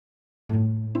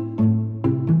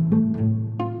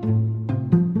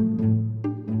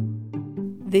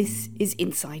This is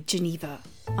Inside Geneva.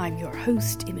 I'm your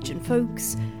host, Imogen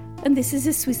Folks, and this is a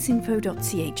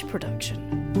swissinfo.ch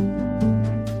production.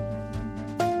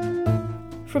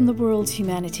 From the world's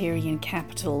humanitarian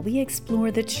capital, we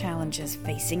explore the challenges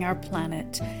facing our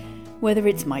planet. Whether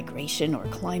it's migration or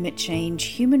climate change,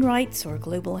 human rights or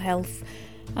global health,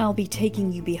 I'll be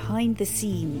taking you behind the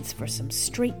scenes for some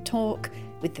straight talk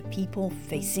with the people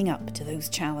facing up to those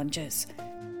challenges.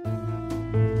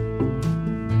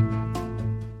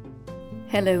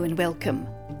 Hello and welcome.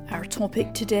 Our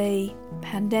topic today,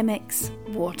 pandemics,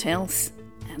 what else,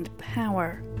 and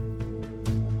power.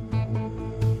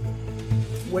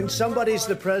 When somebody's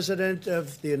the president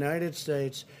of the United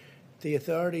States, the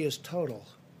authority is total.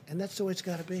 And that's the way it's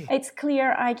got to be. It's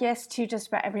clear, I guess, to just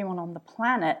about everyone on the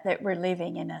planet that we're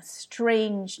living in a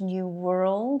strange new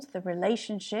world. The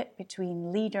relationship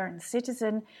between leader and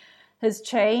citizen has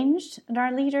changed, and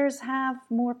our leaders have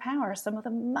more power, some of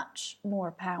them much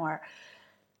more power.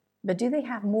 But do they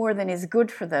have more than is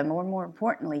good for them? Or more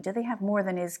importantly, do they have more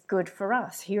than is good for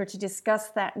us? Here to discuss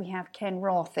that, we have Ken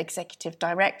Roth, Executive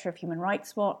Director of Human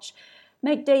Rights Watch,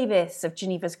 Meg Davis of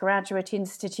Geneva's Graduate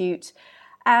Institute,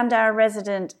 and our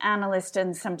resident analyst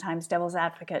and sometimes devil's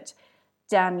advocate,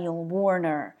 Daniel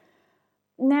Warner.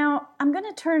 Now, I'm going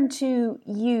to turn to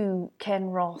you,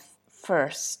 Ken Roth,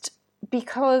 first,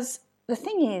 because the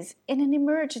thing is, in an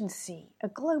emergency, a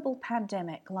global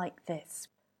pandemic like this,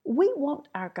 we want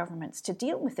our governments to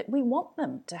deal with it. We want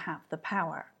them to have the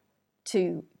power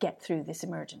to get through this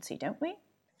emergency, don't we?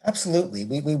 Absolutely.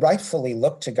 We rightfully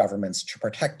look to governments to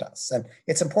protect us. And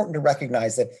it's important to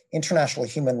recognize that international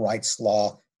human rights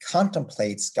law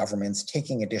contemplates governments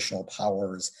taking additional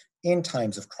powers in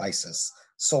times of crisis,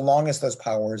 so long as those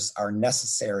powers are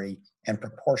necessary and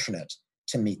proportionate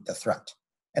to meet the threat.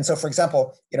 And so, for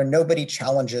example, nobody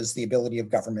challenges the ability of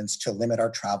governments to limit our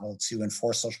travel, to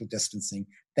enforce social distancing,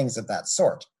 things of that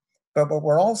sort. But what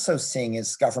we're also seeing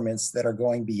is governments that are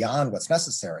going beyond what's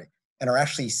necessary and are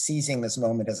actually seizing this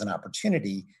moment as an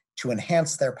opportunity to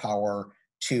enhance their power,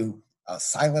 to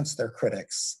silence their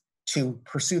critics, to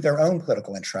pursue their own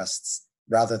political interests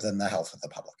rather than the health of the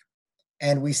public.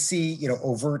 And we see,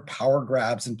 overt power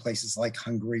grabs in places like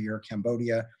Hungary or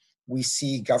Cambodia. We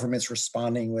see governments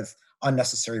responding with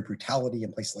unnecessary brutality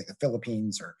in places like the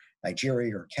Philippines or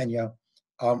Nigeria or Kenya.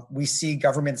 We see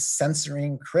governments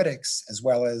censoring critics as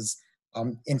well as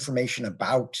information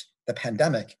about the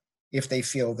pandemic if they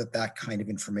feel that that kind of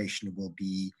information will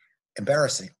be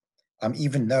embarrassing,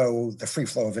 even though the free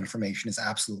flow of information is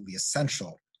absolutely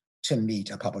essential to meet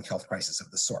a public health crisis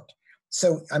of the sort.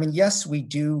 So, yes, we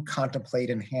do contemplate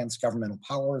enhanced governmental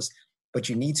powers, but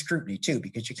you need scrutiny too,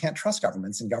 because you can't trust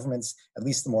governments, and governments, at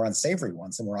least the more unsavory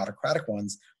ones, the more autocratic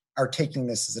ones, are taking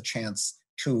this as a chance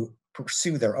to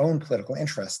pursue their own political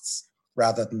interests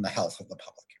rather than the health of the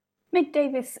public. Meg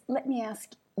Davis, let me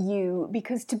ask you,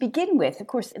 because to begin with, of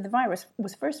course, the virus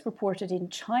was first reported in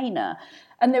China,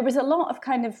 and there was a lot of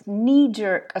kind of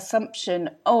knee-jerk assumption,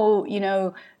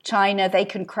 China, they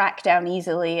can crack down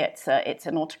easily, it's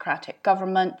an autocratic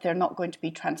government, they're not going to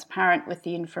be transparent with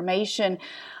the information.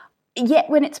 Yet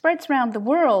when it spreads around the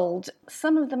world,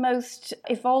 some of the most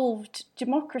evolved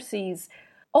democracies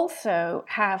also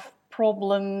have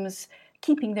problems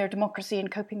keeping their democracy and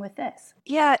coping with this.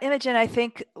 Yeah, Imogen, I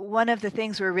think one of the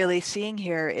things we're really seeing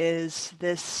here is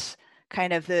this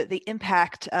kind of the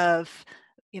impact of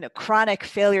chronic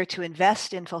failure to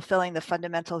invest in fulfilling the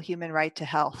fundamental human right to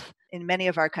health in many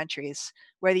of our countries,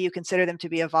 whether you consider them to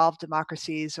be evolved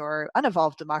democracies or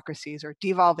unevolved democracies or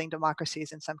devolving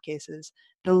democracies in some cases.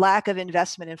 The lack of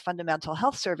investment in fundamental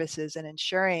health services and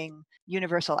ensuring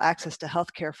universal access to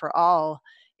healthcare for all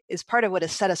is part of what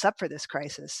has set us up for this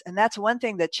crisis. And that's one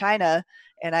thing that China,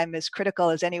 and I'm as critical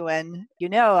as anyone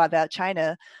about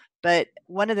China, but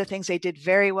one of the things they did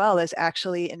very well is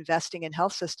actually investing in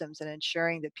health systems and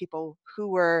ensuring that people who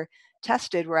were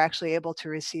tested were actually able to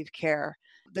receive care.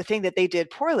 The thing that they did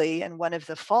poorly, and one of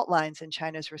the fault lines in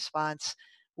China's response,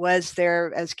 was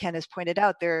their, as Ken has pointed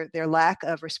out, their lack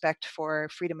of respect for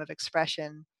freedom of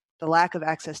expression, the lack of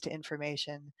access to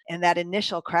information, and that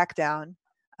initial crackdown,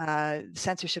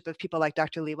 censorship of people like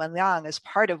Dr. Li Wenliang is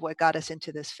part of what got us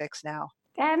into this fix now.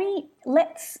 Danny,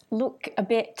 let's look a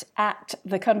bit at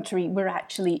the country we're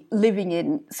actually living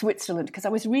in, Switzerland, because I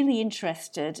was really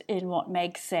interested in what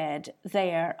Meg said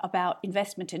there about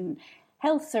investment in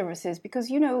health services,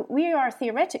 because, we are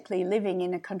theoretically living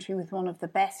in a country with one of the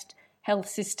best health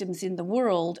systems in the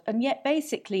world, and yet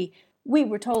basically we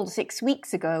were told 6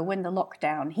 weeks ago when the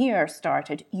lockdown here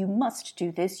started, you must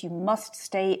do this, you must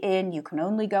stay in, you can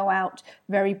only go out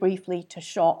very briefly to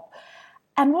shop.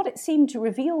 And what it seemed to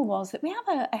reveal was that we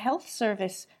have a health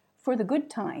service for the good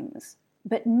times,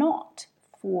 but not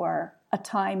for a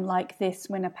time like this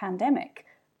when a pandemic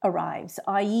arrives,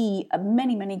 i.e.,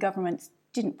 many governments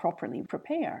didn't properly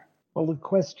prepare? Well, the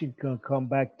question can come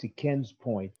back to Ken's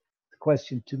point. The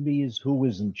question to me is who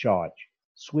is in charge?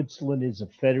 Switzerland is a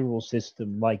federal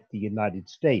system like the United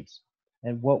States.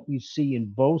 And what we see in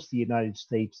both the United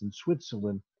States and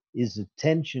Switzerland is a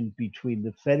tension between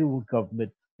the federal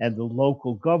government and the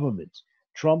local governments.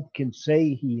 Trump can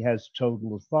say he has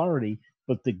total authority,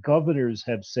 but the governors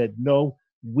have said, no,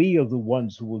 we are the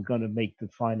ones who are going to make the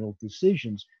final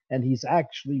decisions. And he's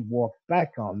actually walked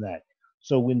back on that.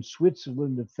 So in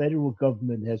Switzerland, the federal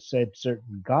government has set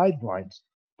certain guidelines,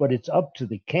 but it's up to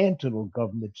the cantonal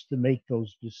governments to make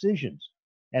those decisions.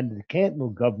 And the cantonal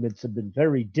governments have been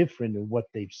very different in what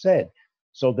they've said.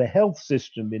 So the health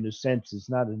system, in a sense, is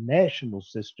not a national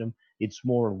system, it's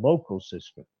more a local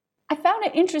system. I found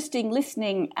it interesting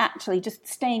listening, actually, just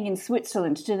staying in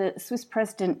Switzerland, to the Swiss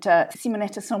President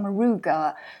Simonetta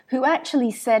Sommaruga, who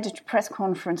actually said at a press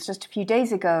conference just a few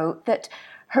days ago that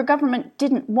her government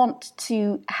didn't want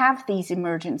to have these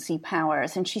emergency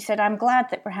powers. And she said, I'm glad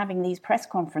that we're having these press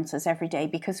conferences every day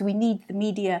because we need the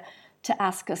media to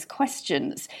ask us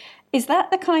questions. Is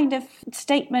that the kind of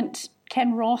statement,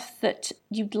 Ken Roth, that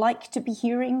you'd like to be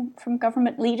hearing from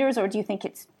government leaders, or do you think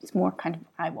it's more kind of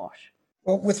eyewash?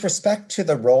 Well, with respect to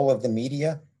the role of the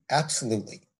media,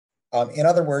 absolutely. In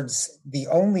other words, the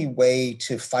only way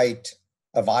to fight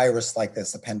a virus like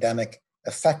this, a pandemic,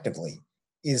 effectively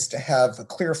is to have a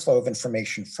clear flow of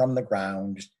information from the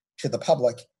ground to the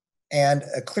public and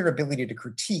a clear ability to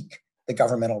critique the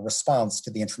governmental response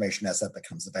to the information as that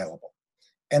becomes available.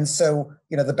 And so,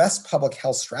 the best public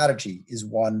health strategy is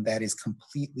one that is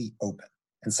completely open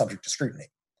and subject to scrutiny.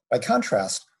 By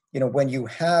contrast, when you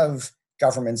have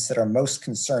governments that are most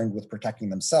concerned with protecting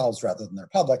themselves rather than their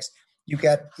publics, you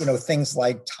get, things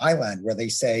like Thailand, where they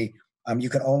say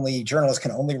journalists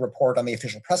can only report on the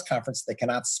official press conference. They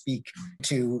cannot speak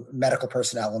to medical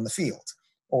personnel in the field.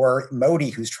 Or Modi,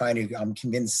 who's trying to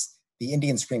convince the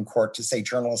Indian Supreme Court to say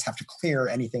journalists have to clear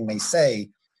anything they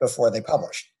say before they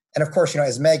publish. And of course,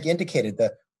 as Meg indicated,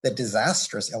 the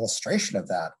disastrous illustration of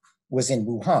that was in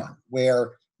Wuhan,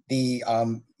 where the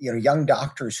young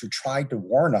doctors who tried to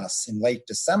warn us in late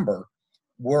December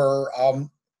were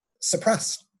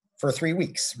suppressed for 3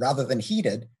 weeks. Rather than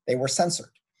heeded, they were censored.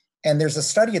 And there's a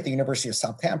study at the University of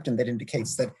Southampton that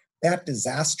indicates that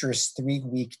disastrous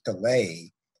 3-week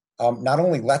delay not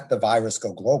only let the virus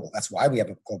go global, that's why we have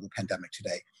a global pandemic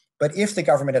today, but if the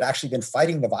government had actually been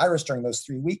fighting the virus during those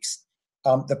 3 weeks,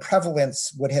 the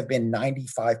prevalence would have been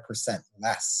 95%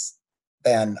 less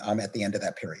than at the end of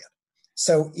that period.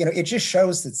 So, it just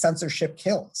shows that censorship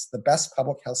kills. The best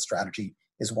public health strategy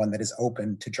is one that is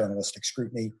open to journalistic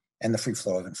scrutiny and the free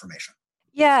flow of information.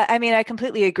 Yeah, I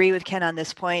completely agree with Ken on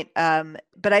this point.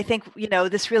 But I think,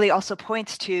 this really also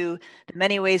points to the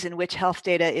many ways in which health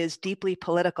data is deeply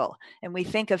political. And we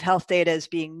think of health data as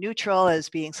being neutral, as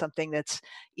being something that's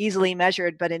easily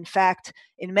measured. But in fact,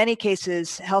 in many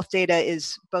cases, health data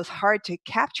is both hard to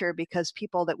capture because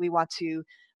people that we want to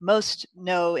most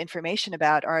know information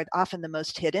about are often the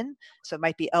most hidden. So it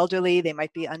might be elderly, they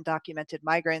might be undocumented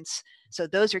migrants. So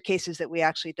those are cases that we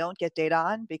actually don't get data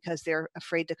on because they're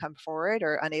afraid to come forward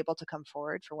or unable to come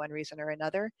forward for one reason or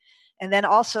another. And then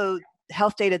also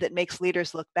health data that makes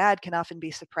leaders look bad can often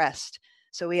be suppressed.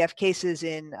 So we have cases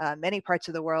in many parts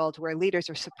of the world where leaders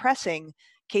are suppressing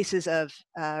cases of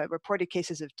reported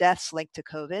cases of deaths linked to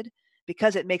COVID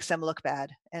because it makes them look bad.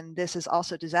 And this is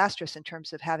also disastrous in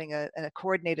terms of having a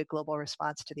coordinated global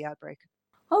response to the outbreak.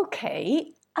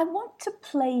 Okay, I want to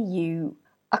play you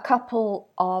a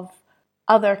couple of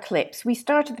other clips. We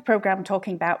started the program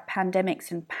talking about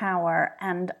pandemics and power,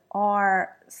 and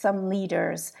are some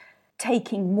leaders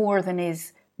taking more than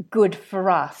is good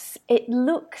for us? It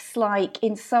looks like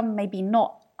in some maybe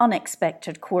not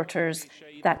unexpected quarters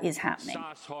that is happening.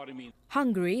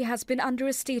 Hungary has been under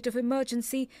a state of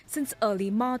emergency since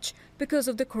early March because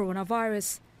of the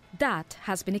coronavirus. That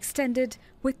has been extended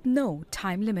with no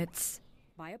time limits.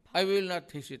 I will not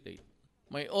hesitate.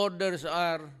 My orders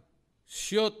are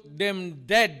shoot them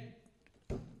dead.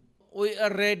 We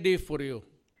are ready for you.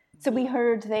 So we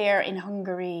heard there in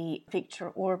Hungary, Viktor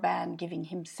Orban giving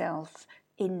himself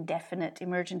indefinite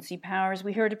emergency powers.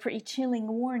 We heard a pretty chilling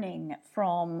warning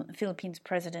from Philippines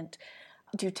President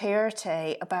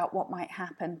Duterte about what might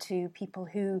happen to people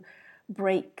who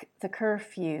break the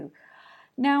curfew.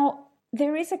 Now,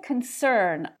 there is a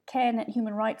concern, Ken, at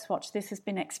Human Rights Watch, this has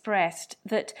been expressed,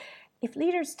 that if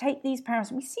leaders take these powers,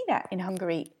 and we see that in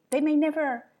Hungary, they may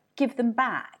never give them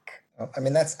back.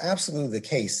 That's absolutely the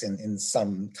case in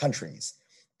some countries.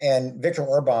 And Viktor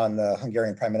Orban, the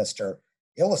Hungarian prime minister,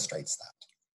 illustrates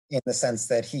that in the sense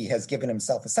that he has given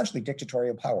himself essentially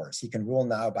dictatorial powers. He can rule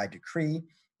now by decree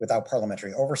without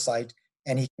parliamentary oversight,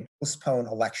 and he can postpone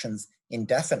elections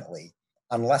indefinitely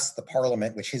unless the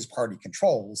parliament, which his party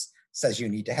controls, says you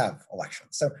need to have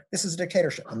elections. So this is a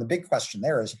dictatorship. And the big question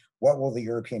there is, what will the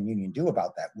European Union do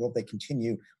about that? Will they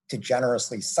continue to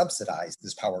generously subsidize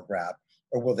this power grab,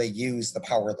 or will they use the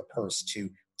power of the purse to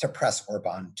press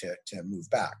Orban to move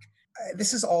back?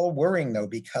 This is all worrying, though,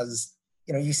 because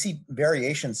you see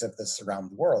variations of this around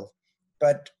the world,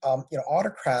 but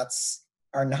autocrats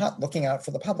are not looking out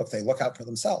for the public. They look out for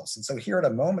themselves. And so here at a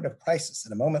moment of crisis,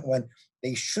 at a moment when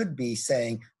they should be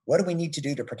saying, what do we need to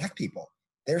do to protect people?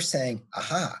 They're saying,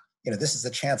 aha, this is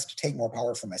a chance to take more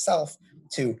power for myself,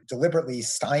 to deliberately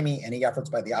stymie any efforts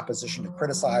by the opposition to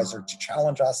criticize or to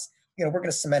challenge us. We're going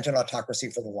to cement an autocracy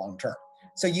for the long term.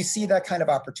 So you see that kind of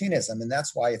opportunism, and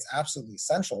that's why it's absolutely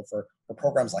essential for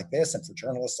programs like this and for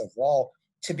journalists overall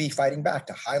to be fighting back,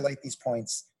 to highlight these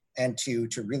points, and to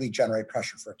really generate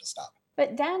pressure for it to stop.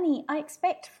 But Danny, I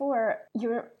expect for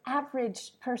your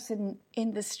average person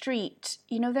in the street,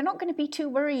 they're not going to be too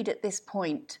worried at this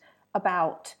point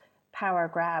about power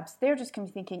grabs. They're just going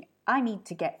to be thinking, I need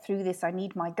to get through this. I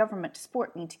need my government to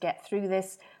support me to get through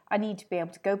this. I need to be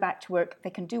able to go back to work. They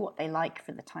can do what they like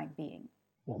for the time being.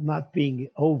 Well, not being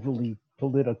overly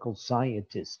political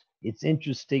scientist, it's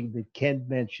interesting that Ken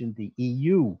mentioned the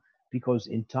EU, because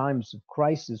in times of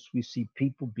crisis, we see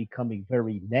people becoming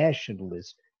very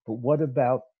nationalist. But what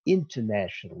about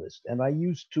internationalist? And I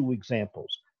use two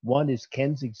examples. One is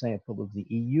Ken's example of the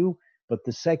EU, but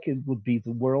the second would be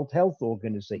the World Health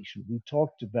Organization. We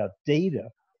talked about data.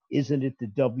 Isn't it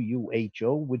the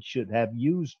WHO, which should have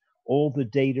used all the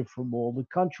data from all the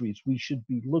countries? We should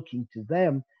be looking to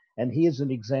them. And here's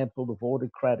an example of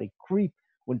autocratic creep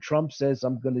when Trump says,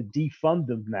 I'm going to defund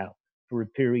them now for a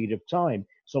period of time.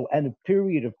 So in a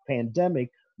period of pandemic,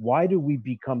 why do we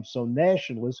become so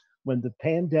nationalist when the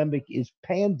pandemic is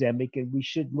pandemic and we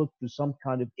should look for some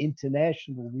kind of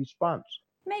international response?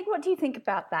 Meg, what do you think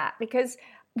about that? Because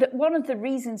one of the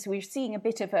reasons we're seeing a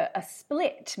bit of a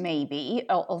split, maybe,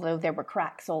 although there were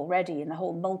cracks already in the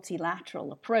whole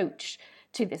multilateral approach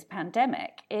to this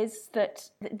pandemic, is that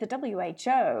the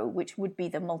WHO, which would be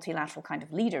the multilateral kind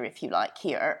of leader, if you like,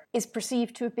 here, is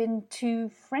perceived to have been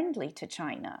too friendly to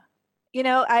China.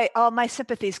 All my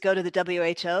sympathies go to the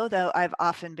WHO, though I've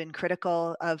often been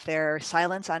critical of their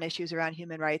silence on issues around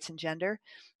human rights and gender,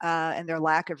 and their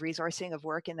lack of resourcing of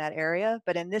work in that area.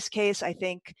 But in this case, I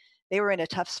think they were in a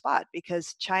tough spot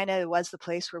because China was the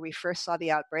place where we first saw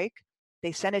the outbreak.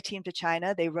 They sent a team to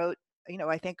China. They wrote,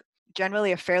 I think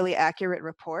generally a fairly accurate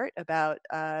report about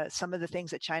some of the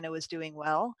things that China was doing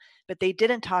well, but they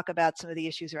didn't talk about some of the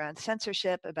issues around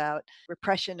censorship, about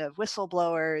repression of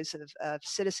whistleblowers, of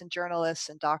citizen journalists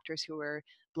and doctors who were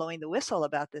blowing the whistle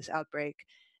about this outbreak.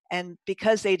 And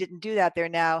because they didn't do that, they're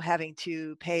now having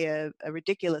to pay a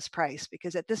ridiculous price,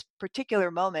 because at this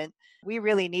particular moment, we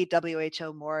really need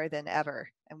WHO more than ever.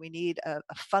 And we need a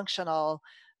functional,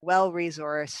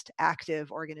 well-resourced, active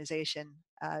organization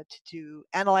to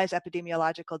analyze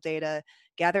epidemiological data,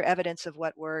 gather evidence of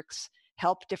what works,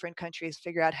 help different countries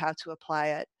figure out how to apply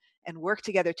it, and work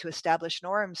together to establish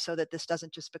norms so that this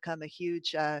doesn't just become a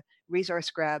huge resource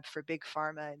grab for big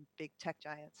pharma and big tech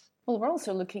giants. Well, we're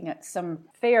also looking at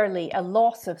a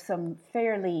loss of some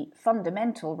fairly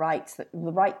fundamental rights, the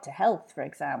right to health, for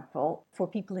example, for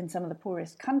people in some of the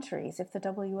poorest countries if the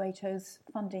WHO's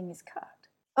funding is cut.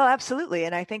 Oh, absolutely.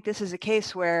 And I think this is a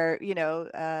case where,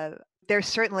 there's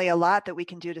certainly a lot that we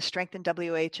can do to strengthen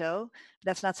WHO.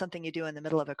 That's not something you do in the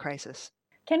middle of a crisis.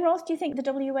 Ken Ross, do you think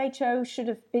the WHO should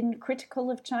have been critical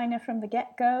of China from the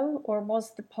get-go, or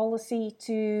was the policy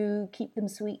to keep them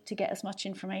sweet to get as much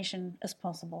information as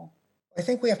possible? I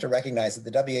think we have to recognize that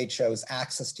the WHO's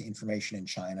access to information in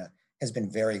China has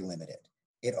been very limited.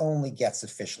 It only gets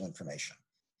official information.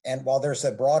 And while there's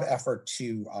a broad effort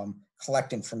to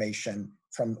collect information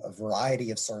from a variety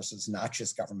of sources, not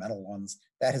just governmental ones,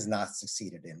 that has not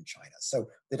succeeded in China. So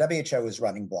the WHO is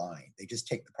running blind. They just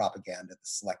take the propaganda, the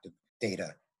selective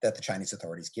data that the Chinese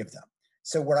authorities give them.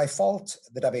 So where I fault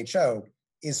the WHO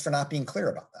is for not being clear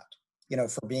about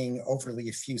that, for being overly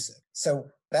effusive. So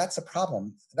that's a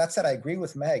problem. That said, I agree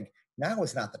with Meg. Now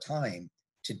is not the time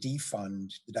to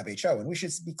defund the WHO. And we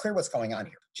should be clear what's going on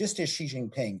here. Just as Xi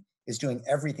Jinping is doing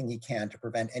everything he can to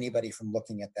prevent anybody from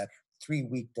looking at that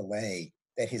 3-week delay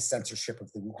that his censorship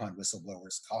of the Wuhan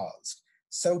whistleblowers caused,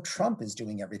 so Trump is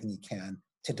doing everything he can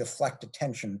to deflect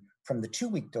attention from the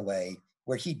 2-week delay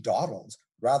where he dawdled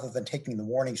rather than taking the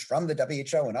warnings from the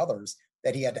WHO and others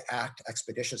that he had to act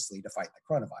expeditiously to fight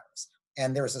the coronavirus.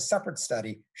 And there was a separate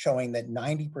study showing that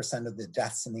 90% of the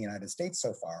deaths in the United States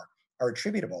so far are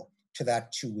attributable to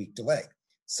that 2-week delay.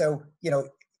 So,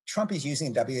 Trump is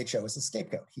using WHO as a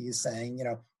scapegoat. He is saying,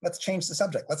 let's change the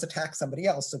subject. Let's attack somebody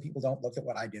else so people don't look at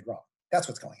what I did wrong. That's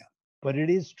what's going on. But it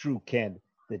is true, Ken,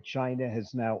 that China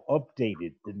has now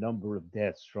updated the number of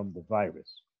deaths from the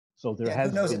virus. So there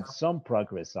has been some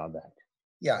progress on that.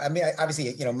 Yeah, I mean,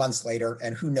 obviously, months later,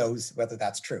 and who knows whether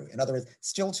that's true. In other words,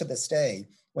 still to this day,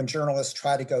 when journalists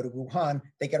try to go to Wuhan,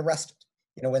 they get arrested.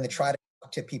 When they try to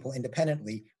talk to people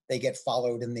independently, they get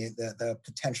followed and the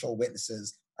potential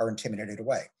witnesses are intimidated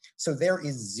away. So there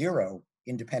is zero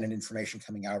independent information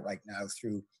coming out right now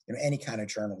through any kind of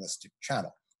journalistic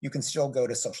channel. You can still go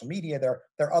to social media. There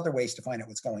are other ways to find out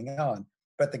what's going on,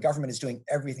 but the government is doing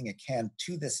everything it can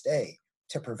to this day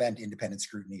to prevent independent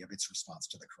scrutiny of its response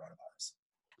to the coronavirus.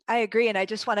 I agree. And I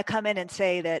just want to come in and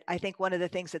say that I think one of the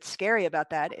things that's scary about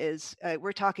that is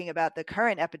we're talking about the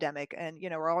current epidemic and,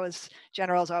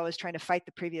 generals are always trying to fight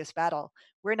the previous battle.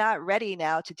 We're not ready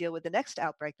now to deal with the next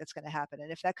outbreak that's going to happen.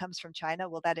 And if that comes from China,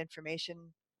 will that information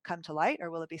come to light or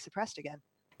will it be suppressed again?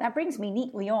 That brings me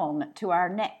neatly on to our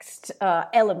next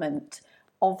element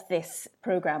of this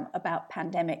program about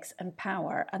pandemics and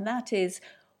power. And that is,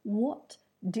 what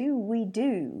do we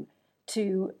do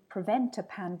to prevent a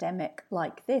pandemic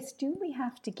like this? Do we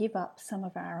have to give up some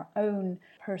of our own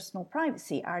personal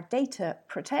privacy, our data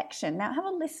protection? Now, have a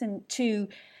listen to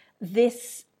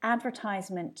this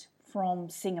advertisement from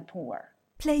Singapore.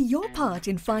 Play your part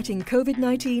in fighting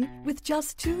COVID-19 with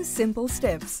just 2 simple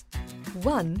steps.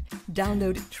 1.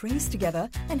 Download Trace Together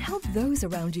and help those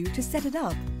around you to set it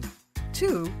up.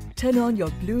 2. Turn on your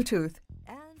Bluetooth.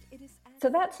 So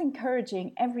that's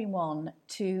encouraging everyone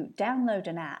to download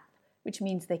an app, which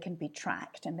means they can be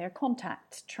tracked and their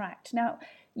contacts tracked. Now,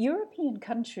 European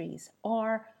countries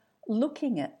are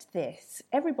looking at this.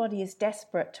 Everybody is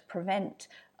desperate to prevent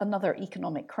another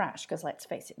economic crash, because let's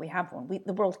face it, we have one.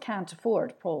 The world can't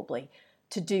afford probably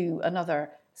to do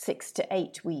another 6 to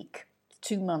 8 week,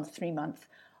 2-month, 3-month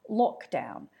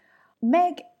lockdown.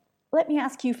 Meg, let me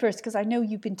ask you first, because I know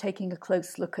you've been taking a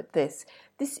close look at this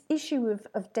issue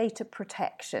of data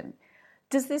protection.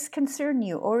 Does this concern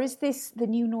you, or is this the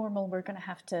new normal we're going to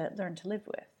have to learn to live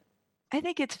with? I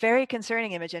think it's very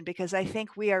concerning, Imogen, because I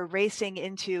think we are racing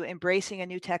into embracing a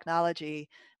new technology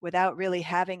without really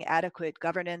having adequate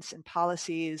governance and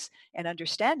policies and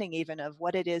understanding even of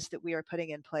what it is that we are putting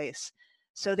in place.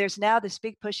 So there's now this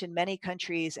big push in many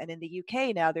countries, and in the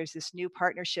UK now there's this new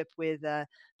partnership with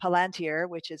Palantir,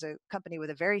 which is a company with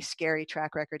a very scary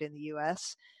track record in the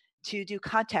US, to do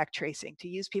contact tracing, to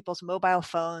use people's mobile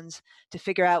phones to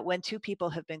figure out when 2 people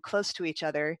have been close to each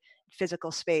other in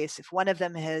physical space. If one of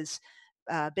them has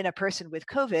been a person with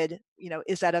COVID,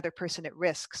 is that other person at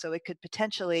risk? So it could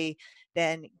potentially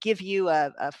then give you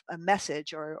a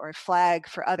message or flag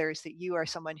for others that you are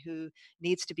someone who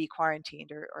needs to be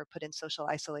quarantined or put in social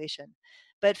isolation.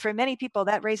 But for many people,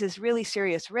 that raises really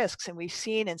serious risks. And we've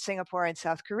seen in Singapore and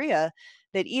South Korea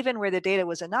that even where the data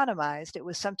was anonymized, it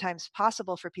was sometimes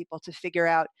possible for people to figure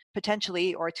out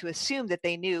potentially or to assume that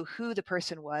they knew who the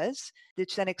person was,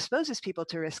 which then exposes people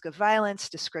to risk of violence,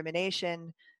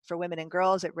 discrimination. For women and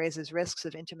girls, it raises risks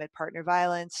of intimate partner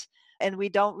violence. And we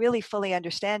don't really fully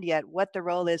understand yet what the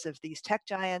role is of these tech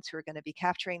giants who are going to be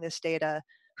capturing this data,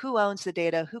 who owns the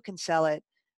data, who can sell it,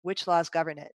 which laws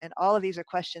govern it. And all of these are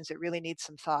questions that really need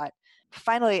some thought.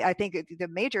 Finally, I think the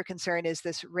major concern is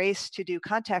this race to do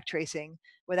contact tracing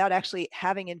without actually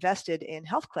having invested in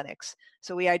health clinics.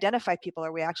 So we identify people,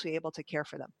 are we actually able to care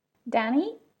for them?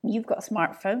 Danny, you've got a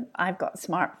smartphone, I've got a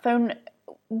smartphone.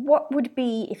 What would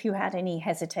be, if you had any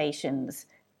hesitations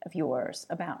of yours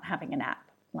about having an app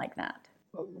like that?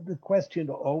 The question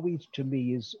always to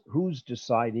me is who's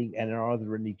deciding, and are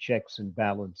there any checks and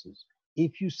balances?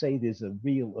 If you say there's a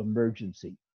real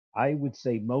emergency, I would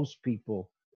say most people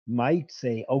might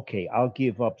say, okay, I'll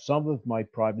give up some of my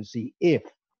privacy if,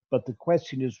 but the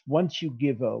question is, once you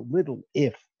give a little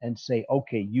if and say,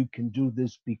 okay, you can do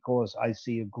this because I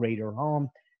see a greater harm,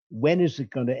 when is it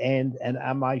going to end? And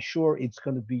am I sure it's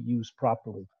going to be used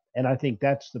properly? And I think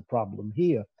that's the problem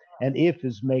here. And if,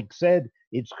 as Meg said,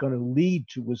 it's going to lead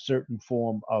to a certain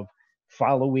form of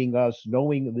following us,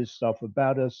 knowing this stuff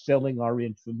about us, selling our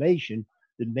information,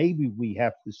 then maybe we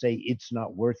have to say it's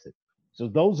not worth it. So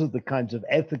those are the kinds of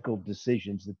ethical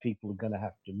decisions that people are going to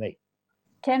have to make.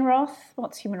 Ken Roth,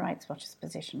 what's Human Rights Watch's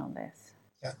position on this?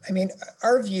 Yeah, I mean,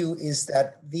 our view is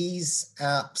that these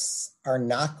apps are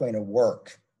not going to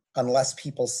work unless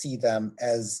people see them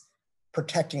as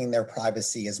protecting their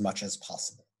privacy as much as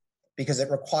possible. Because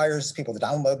it requires people to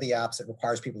download the apps, it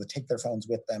requires people to take their phones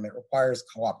with them, it requires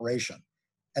cooperation.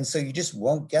 And so you just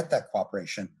won't get that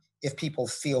cooperation if people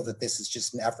feel that this is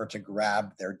just an effort to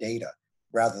grab their data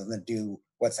rather than do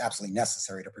what's absolutely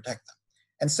necessary to protect them.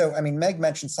 And so, I mean, Meg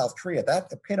mentioned South Korea.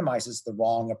 That epitomizes the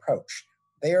wrong approach.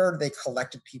 There, they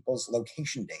collected people's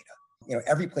location data,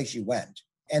 every place you went,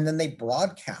 and then they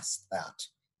broadcast that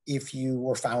if you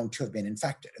were found to have been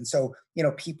infected. And so,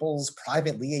 people's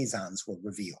private liaisons were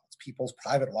revealed. People's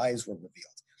private lives were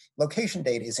revealed. Location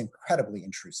data is incredibly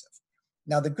intrusive.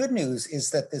 Now, the good news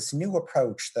is that this new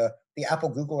approach, the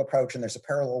Apple-Google approach, and there's a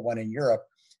parallel one in Europe,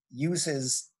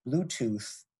 uses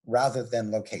Bluetooth rather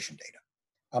than location data.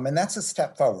 And that's a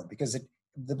step forward because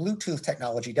the Bluetooth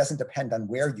technology doesn't depend on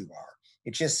where you are.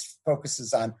 It just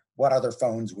focuses on what other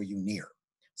phones were you near.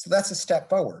 So that's a step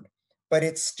forward, but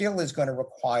it still is going to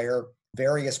require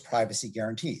various privacy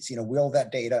guarantees. Will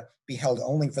that data be held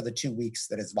only for the 2 weeks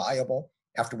that it's viable,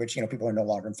 after which, people are no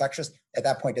longer infectious? At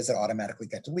that point, does it automatically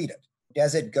get deleted?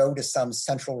 Does it go to some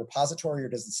central repository or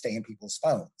does it stay in people's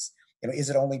phones? Is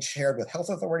it only shared with health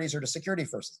authorities or do security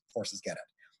forces get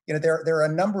it? There are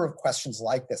a number of questions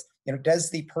like this. Does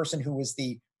the person who is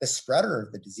the spreader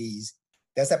of the disease,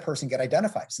 does that person get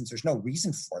identified? Since there's no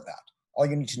reason for that. All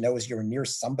you need to know is you're near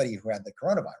somebody who had the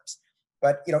coronavirus.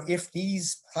 But if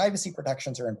these privacy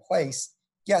protections are in place,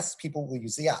 yes, people will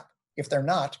use the app. If they're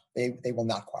not, they will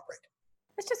not cooperate.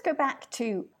 Let's just go back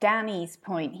to Danny's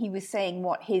point. He was saying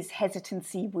what his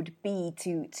hesitancy would be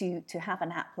to have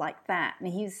an app like that. And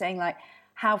he was saying, like,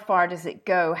 how far does it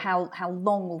go? How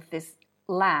long will this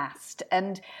last?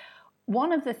 And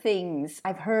one of the things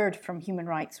I've heard from human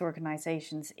rights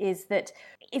organizations is that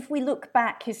if we look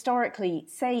back historically,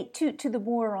 say, to the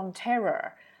war on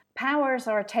terror, powers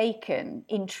are taken,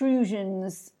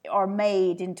 intrusions are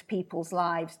made into people's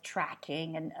lives,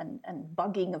 tracking and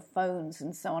bugging of phones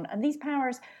and so on. And these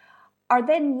powers are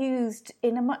then used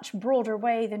in a much broader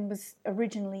way than was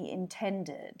originally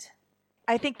intended.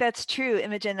 I think that's true,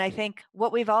 Imogen. I think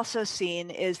what we've also seen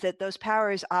is that those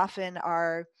powers often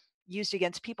are used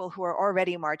against people who are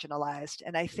already marginalized.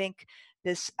 And I think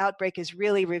this outbreak is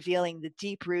really revealing the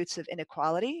deep roots of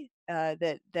inequality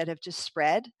that have just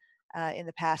spread in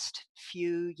the past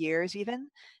few years even,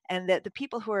 and that the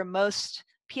people who are most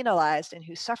penalized and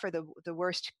who suffer the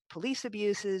worst police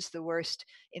abuses, the worst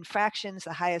infractions,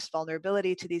 the highest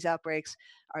vulnerability to these outbreaks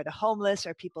are the homeless,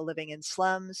 are people living in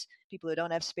slums, people who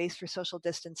don't have space for social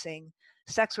distancing,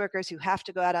 sex workers who have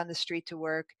to go out on the street to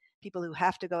work, people who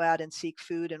have to go out and seek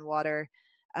food and water,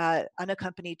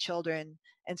 unaccompanied children.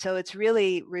 And so it's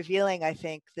really revealing, I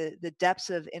think, the depths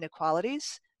of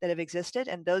inequalities that have existed.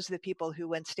 And those are the people who,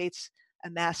 when states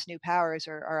amass new powers,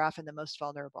 are often the most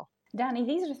vulnerable. Danny,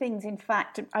 these are things, in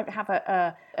fact, I have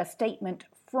a statement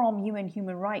from UN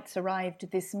Human Rights arrived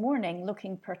this morning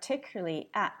looking particularly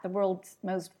at the world's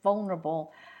most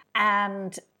vulnerable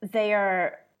and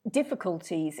their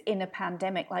difficulties in a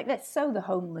pandemic like this. So the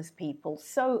homeless people,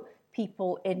 so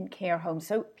people in care homes,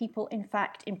 so people, in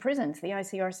fact, in prisons. The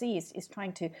ICRC is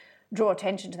trying to draw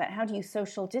attention to that. How do you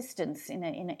social distance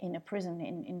in a prison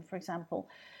in, for example,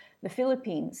 the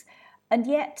Philippines? And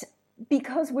yet,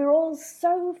 because we're all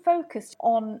so focused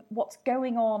on what's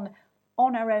going on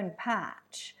our own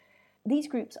patch, these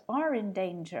groups are in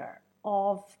danger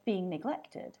of being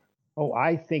neglected. Oh,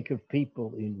 I think of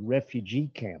people in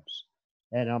refugee camps,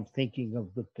 and I'm thinking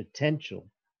of the potential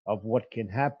of what can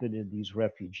happen in these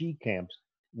refugee camps,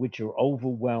 which are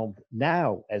overwhelmed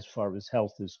now as far as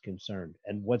health is concerned,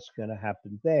 and what's going to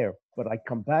happen there. But I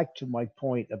come back to my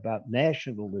point about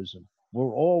nationalism.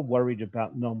 We're all worried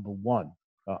about number one,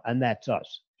 and that's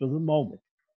us for the moment.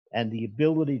 And the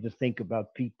ability to think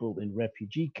about people in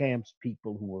refugee camps,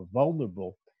 people who are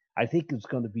vulnerable, I think is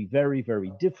going to be very,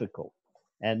 very difficult.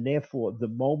 And therefore, the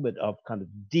moment of kind of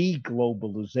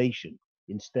deglobalization,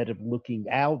 instead of looking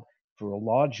out for a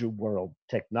larger world,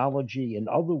 technology and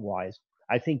otherwise,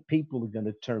 I think people are going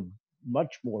to turn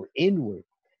much more inward.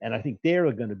 And I think there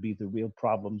are going to be the real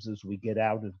problems as we get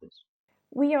out of this.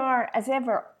 We are, as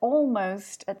ever,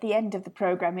 almost at the end of the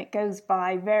program. It goes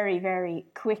by very, very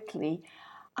quickly.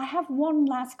 I have one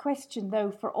last question,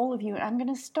 though, for all of you. I'm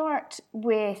going to start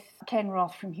with Ken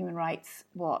Roth from Human Rights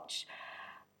Watch.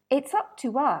 It's up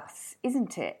to us,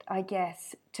 isn't it, I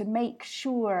guess, to make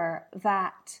sure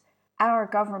that our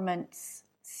governments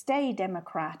stay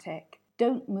democratic,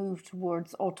 don't move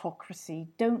towards autocracy,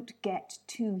 don't get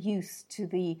too used to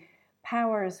the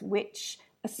powers which,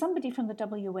 as somebody from the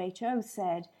WHO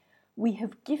said, we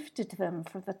have gifted them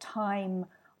for the time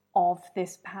of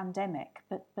this pandemic,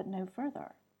 but no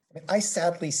further. I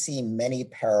sadly see many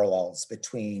parallels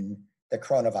between the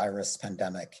coronavirus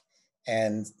pandemic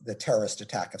and the terrorist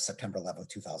attack of September 11,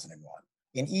 2001.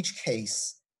 In each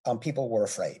case, people were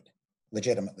afraid.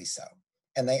 legitimately so,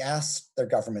 and they asked their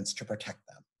governments to protect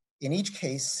them. In each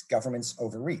case, governments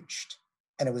overreached,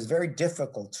 and it was very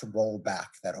difficult to roll back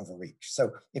that overreach.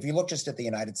 So if you look just at the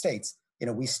United States,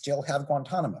 we still have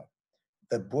Guantanamo.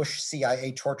 The Bush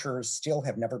CIA torturers still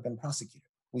have never been prosecuted.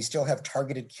 We still have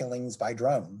targeted killings by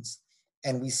drones,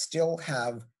 and we still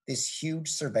have this huge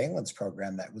surveillance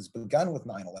program that was begun with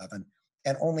 9/11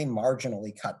 and only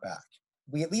marginally cut back.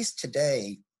 We, at least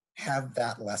today, have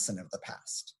that lesson of the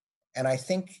past. And I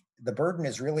think the burden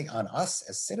is really on us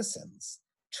as citizens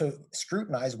to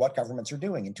scrutinize what governments are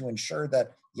doing and to ensure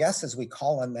that, yes, as we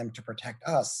call on them to protect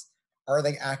us, are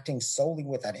they acting solely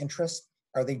with that interest?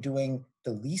 Are they doing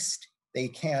the least they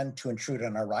can to intrude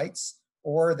on our rights?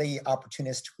 Or are they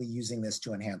opportunistically using this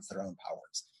to enhance their own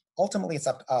powers? Ultimately, it's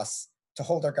up to us to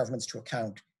hold our governments to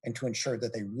account and to ensure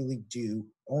that they really do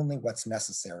only what's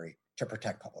necessary to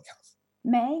protect public health.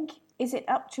 Meg, is it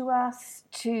up to us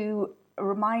to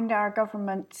remind our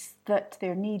governments that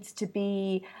there needs to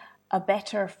be a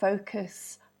better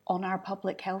focus on our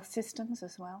public health systems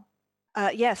as well?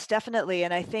 Yes, definitely.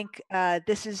 And I think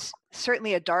this is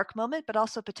certainly a dark moment, but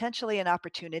also potentially an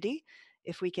opportunity.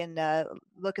 If we can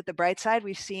look at the bright side,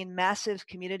 we've seen massive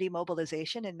community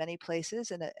mobilization in many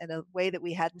places in a way that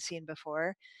we hadn't seen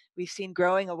before. We've seen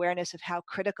growing awareness of how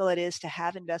critical it is to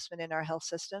have investment in our health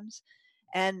systems.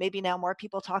 And maybe now more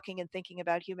people talking and thinking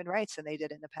about human rights than they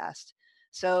did in the past.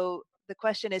 So the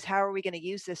question is, how are we going to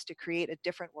use this to create a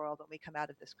different world when we come out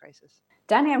of this crisis?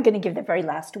 Danny, I'm going to give the very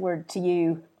last word to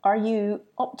you. Are you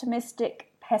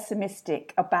optimistic,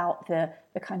 pessimistic about the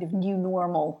kind of new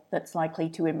normal that's likely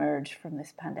to emerge from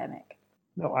this pandemic?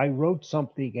 No, I wrote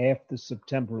something after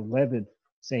September 11th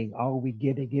saying, are we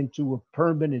getting into a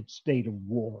permanent state of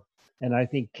war? And I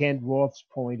think Ken Roth's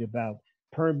point about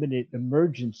permanent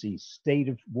emergency, state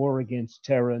of war against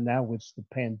terror, now it's the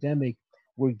pandemic,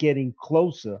 we're getting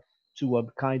closer to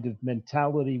a kind of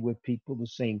mentality where people are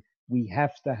saying we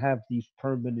have to have these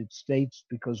permanent states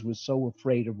because we're so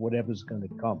afraid of whatever's going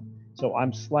to come. So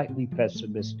I'm slightly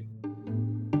pessimistic.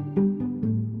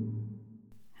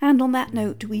 And on that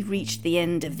note, we've reached the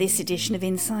end of this edition of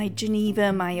Inside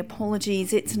Geneva. My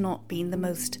apologies, it's not been the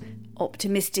most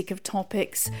optimistic of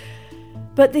topics.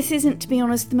 But this isn't, to be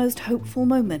honest, the most hopeful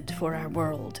moment for our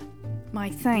world. My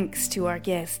thanks to our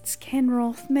guests Ken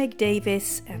Roth, Meg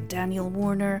Davis and Daniel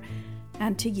Warner,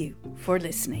 and to you for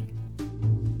listening.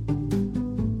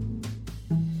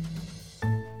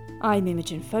 I'm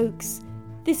Imogen Folks.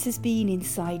 This has been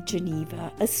Inside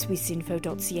Geneva, a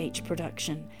swissinfo.ch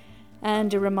production.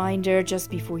 And a reminder just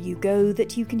before you go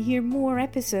that you can hear more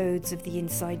episodes of the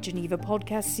Inside Geneva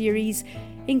podcast series,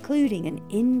 including an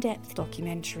in-depth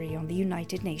documentary on the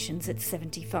United Nations at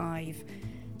 75.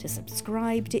 To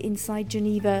subscribe to Inside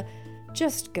Geneva,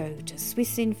 just go to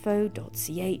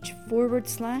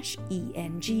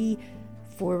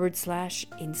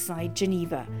swissinfo.ch/ENG/Inside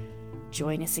Geneva.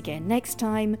 Join us again next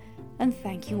time, and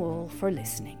thank you all for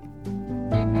listening.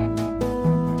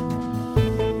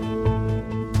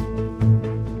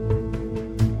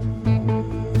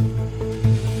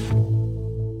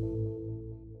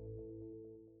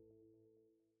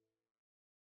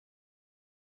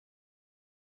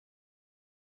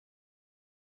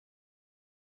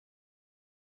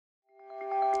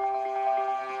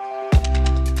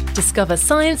 Discover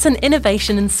science and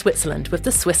innovation in Switzerland with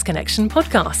the Swiss Connection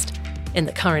podcast. In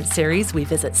the current series, we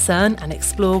visit CERN and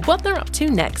explore what they're up to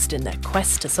next in their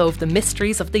quest to solve the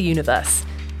mysteries of the universe.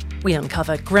 We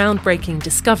uncover groundbreaking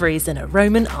discoveries in a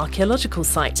Roman archaeological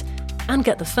site and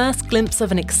get the first glimpse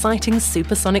of an exciting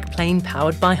supersonic plane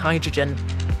powered by hydrogen.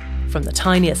 From the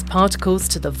tiniest particles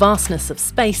to the vastness of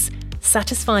space,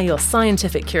 satisfy your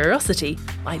scientific curiosity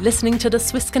by listening to the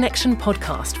Swiss Connection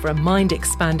podcast for a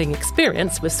mind-expanding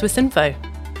experience with Swiss Info.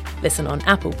 Listen on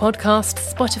Apple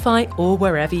Podcasts, Spotify, or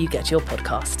wherever you get your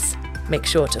podcasts. Make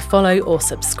sure to follow or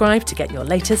subscribe to get your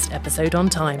latest episode on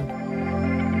time.